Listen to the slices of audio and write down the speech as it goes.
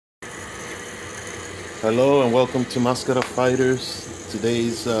Hello and welcome to Mascara Fighters.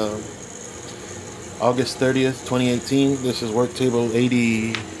 Today's August 30th, 2018. This is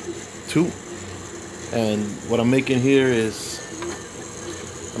worktable82. And what I'm making here is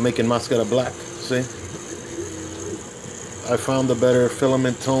I'm making Mascara Black. See? I found a better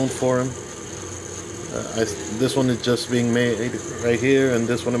filament tone for him. This one is just being made right here, and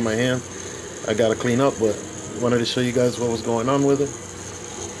this one in my hand I gotta clean up, but wanted to show you guys what was going on with it.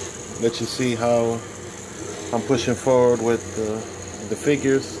 Let you see how I'm pushing forward with the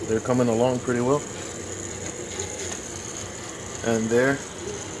figures. They're coming along pretty well. And there,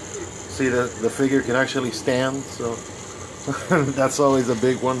 see the figure can actually stand, so that's always a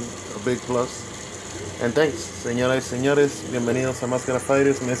big one, a big plus. And thanks, señoras y señores, bienvenidos a Mascara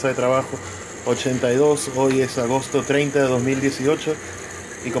Fighters, mesa de trabajo 82. Hoy es agosto 30 de 2018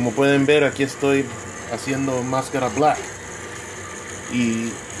 y como pueden ver aquí estoy haciendo Mascara Black y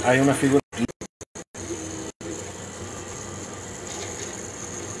hay una figura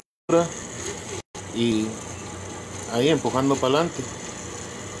y ahí empujando para adelante.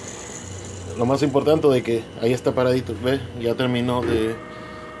 Lo más importante de que ahí está paradito, ve, ya terminó de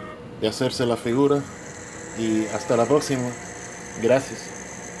hacerse la figura y hasta la próxima. Gracias.